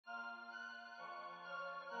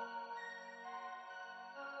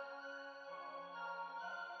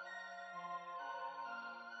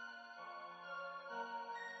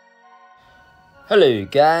Hello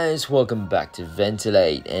guys, welcome back to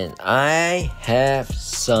Ventilate, and I have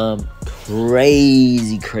some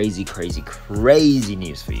crazy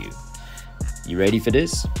news for you. You ready for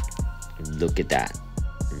this? Look at that.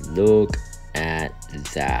 Look at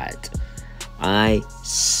that. I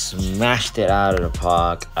smashed it out of the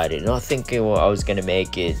park. I did not think I was gonna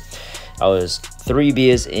make it. I was 3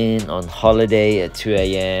 beers in on holiday at 2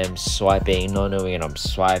 a.m. swiping, not knowing I'm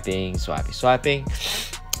swiping.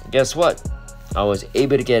 Guess what? I was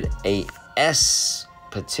able to get a S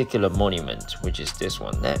particular monument, which is this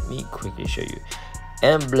one. Let me quickly show you.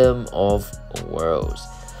 Emblem of Worlds.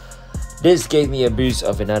 This gave me a boost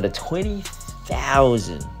of another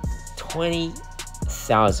 20,000.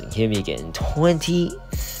 20,000. Hear me again.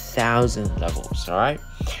 20,000 levels. All right.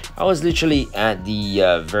 I was literally at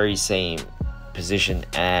the very same position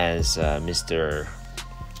as Mr.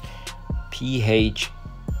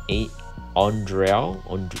 PH8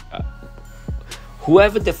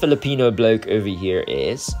 whoever the Filipino bloke over here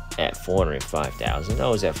is at 405,000. I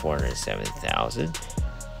was at 407,000.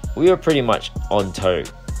 We were pretty much on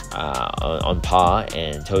par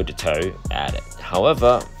and toe to toe at it.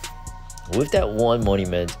 However, with that one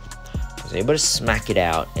monument, I was able to smack it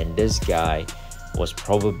out, and this guy was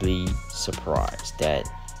probably surprised that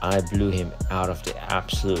I blew him out of the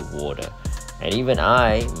absolute water. And even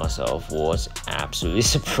I myself was absolutely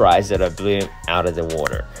surprised that I blew him out of the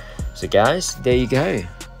water. So guys, there you go.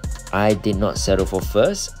 I did not settle for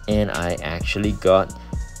first, and I actually got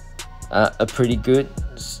a pretty good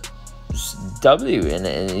W, and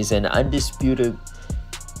it's an undisputed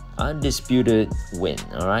win.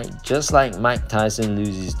 All right, just like Mike Tyson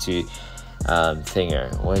loses to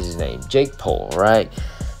what is his name, Jake Paul, right?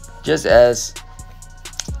 Just as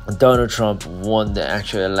Donald Trump won the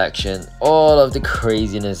actual election, all of the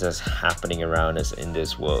craziness that's happening around us in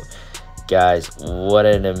this world. Guys, what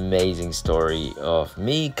an amazing story of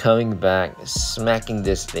me coming back, smacking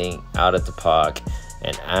this thing out of the park,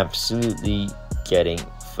 and absolutely getting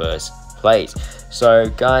first place. So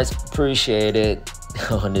guys, appreciate it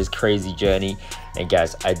on this crazy journey. And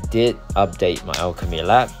guys, I did update my alchemy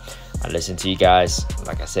lab. I listened to you guys.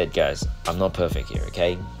 Like I said, guys, I'm not perfect here,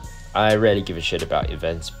 okay? I rarely give a shit about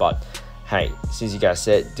events, but hey, since you guys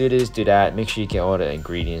said do this, do that, make sure you get all the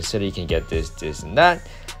ingredients so that you can get this and that.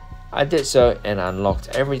 I did so, and I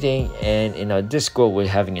unlocked everything. And in our Discord, we're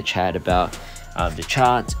having a chat about the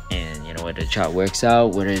chart, and you know, whether the chart works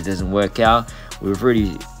out, whether it doesn't work out. We've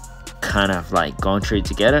really kind of like gone through it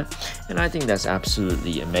together, and I think that's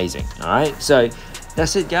absolutely amazing. All right, so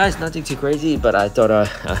that's it guys, nothing too crazy, but I thought I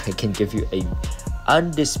can give you a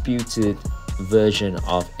undisputed version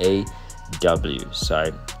of a W.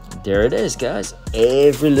 So there it is guys.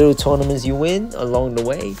 Every little tournament you win along the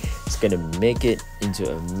way is gonna make it into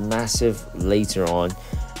a massive later on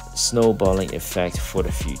snowballing effect for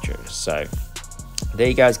the future. So there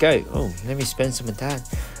you guys go. Oh, let me spend some of that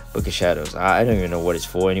Book of Shadows. I don't even know what it's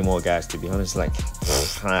for anymore guys, to be honest. Like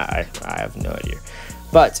I have no idea,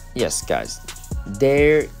 but yes guys,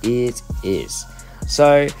 there it is.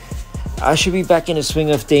 So I should be back in the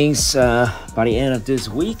swing of things by the end of this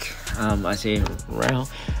week. I say around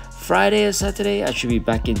Friday or Saturday, I should be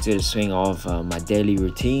back into the swing of my daily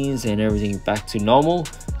routines and everything back to normal.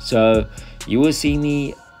 So you will see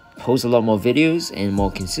me post a lot more videos and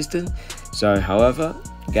more consistent. So however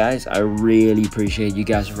guys, I really appreciate you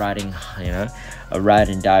guys riding, you know, a ride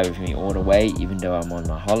and die with me all the way, even though I'm on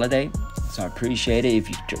my holiday. So I appreciate it if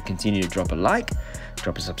you continue to drop a like,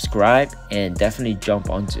 drop a subscribe, and definitely jump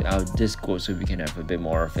onto our Discord so we can have a bit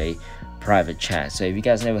more of a private chat. So if you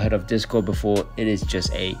guys never heard of Discord before, it is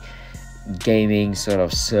just a gaming sort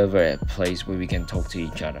of server place where we can talk to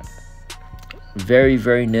each other. Very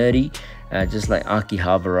nerdy, just like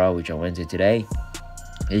Akihabara, which I went to today.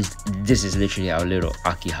 This is literally our little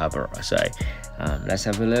Akihabara. So let's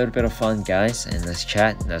have a little bit of fun guys, and let's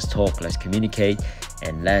chat, let's talk, let's communicate,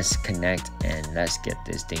 and let's connect, and let's get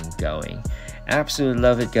this thing going. Absolutely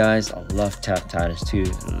love it guys. I love Tap Titans too.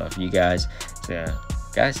 I love you guys. So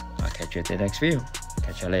guys, I'll catch you at the next video.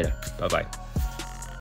 Catch you later. Bye bye.